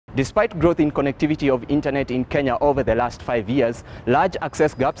Despite growth in connectivity of internet in Kenya over the last 5 years, large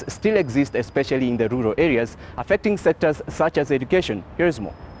access gaps still exist, especially in the rural areas, affecting sectors such as education. Here's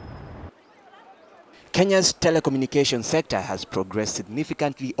more. Kenya's telecommunication sector has progressed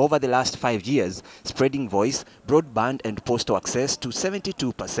significantly over the last 5 years, spreading voice, broadband and postal access to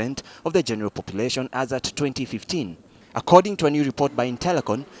 72% of the general population as at 2015. According to a new report by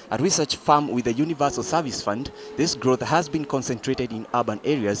Intellecon, a research firm with the Universal Service Fund, this growth has been concentrated in urban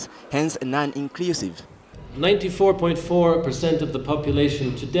areas, hence non-inclusive. 94.4% of the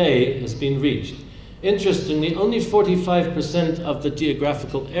population today has been reached. Interestingly, only 45% of the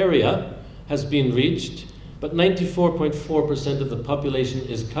geographical area has been reached, but 94.4% of the population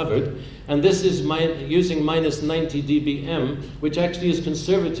is covered, and this is using minus 90 dBm, which actually is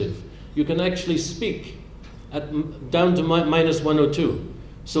conservative. You can actually speak down to minus 102.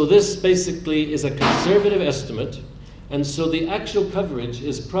 So this basically is a conservative estimate, and so the actual coverage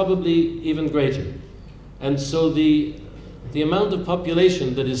is probably even greater. And so the amount of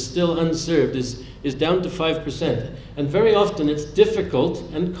population that is still unserved is down to 5%. And very often it's difficult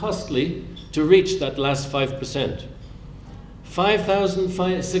and costly to reach that last 5%.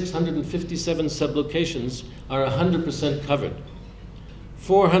 5,657 sublocations are 100% covered.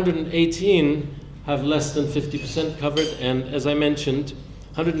 418 have less than 50% covered, and as I mentioned,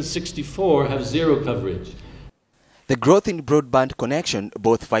 164 have zero coverage. The growth in broadband connection,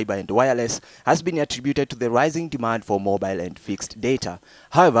 both fiber and wireless, has been attributed to the rising demand for mobile and fixed data.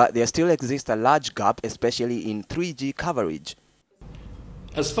 However, there still exists a large gap, especially in 3G coverage.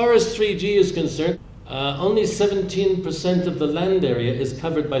 As far as 3G is concerned, only 17% of the land area is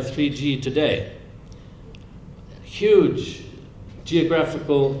covered by 3G today. Huge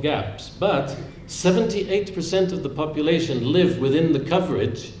geographical gaps, but 78% of the population live within the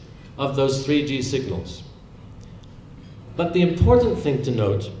coverage of those 3G signals. But the important thing to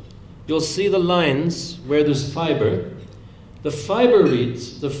note, you'll see the lines where there's fiber. The fiber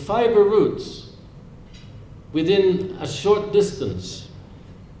routes within a short distance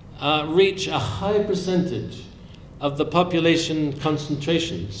reach a high percentage of the population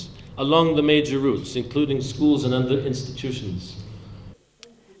concentrations along the major routes, including schools and other institutions.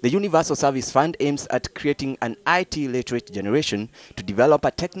 The Universal Service Fund aims at creating an IT-literate generation to develop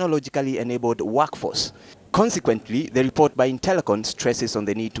a technologically enabled workforce. Consequently, the report by Intellecon stresses on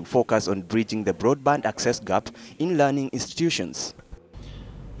the need to focus on bridging the broadband access gap in learning institutions.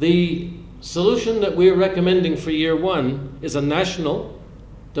 The solution that we're recommending for year one is a national,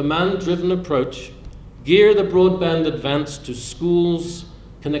 demand-driven approach, gear the broadband advance to schools'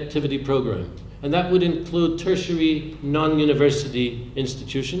 connectivity program. And that would include tertiary, non-university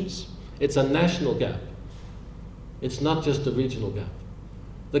institutions. It's a national gap. It's not just a regional gap.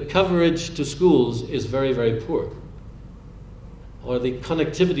 The coverage to schools is very, very poor. Or the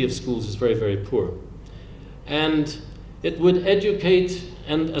connectivity of schools is very, very poor. And it would educate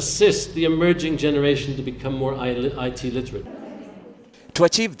and assist the emerging generation to become more IT literate. To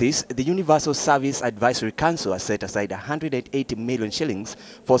achieve this, the Universal Service Advisory Council has set aside 180 million shillings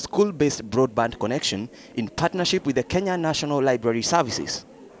for school-based broadband connection in partnership with the Kenya National Library Services.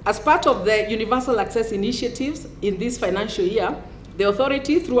 As part of the Universal Access initiatives in this financial year, the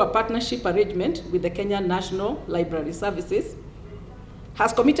authority, through a partnership arrangement with the Kenya National Library Services,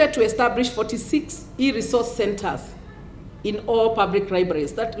 has committed to establish 46 e-resource centers in all public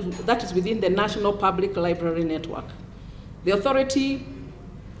libraries. That is within the National Public Library Network. The authority's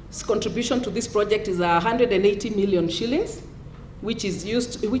contribution to this project is 180 million shillings, which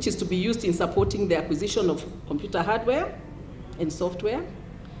is to be used in supporting the acquisition of computer hardware and software,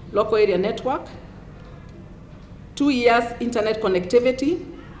 local area network, 2 years internet connectivity,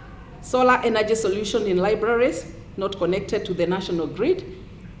 solar energy solution in libraries not connected to the national grid,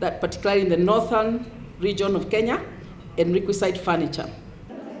 that particularly in the northern region of Kenya, and requisite furniture.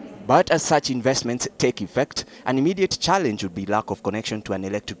 But as such investments take effect, an immediate challenge would be lack of connection to an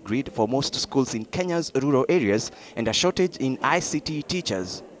electric grid for most schools in Kenya's rural areas and a shortage in ICT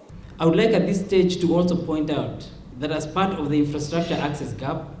teachers. I would like at this stage to also point out that as part of the infrastructure access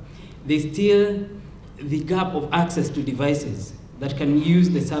gap, there's still the gap of access to devices that can use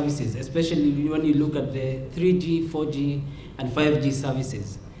the services, especially when you look at the 3G, 4G, and 5G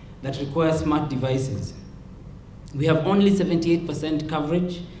services that require smart devices. We have only 78%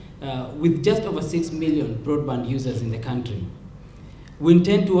 coverage with just over 6 million broadband users in the country. We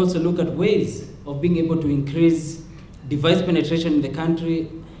intend to also look at ways of being able to increase device penetration in the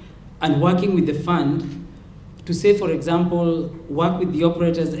country and working with the fund to say, for example, work with the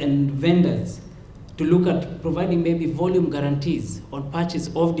operators and vendors to look at providing maybe volume guarantees on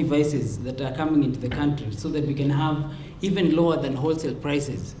purchase of devices that are coming into the country so that we can have even lower than wholesale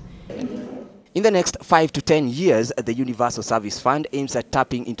prices. In the next 5 to 10 years, the Universal Service Fund aims at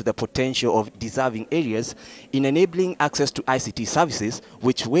tapping into the potential of deserving areas in enabling access to ICT services,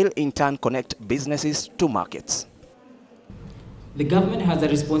 which will in turn connect businesses to markets. The government has a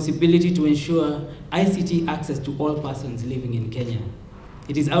responsibility to ensure ICT access to all persons living in Kenya.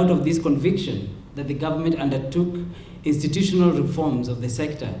 It is out of this conviction that the government undertook institutional reforms of the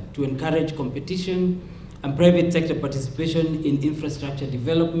sector to encourage competition and private sector participation in infrastructure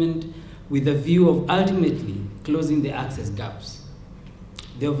development with a view of ultimately closing the access gaps.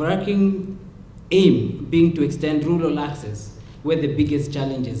 The overarching aim being to extend rural access where the biggest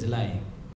challenges lie.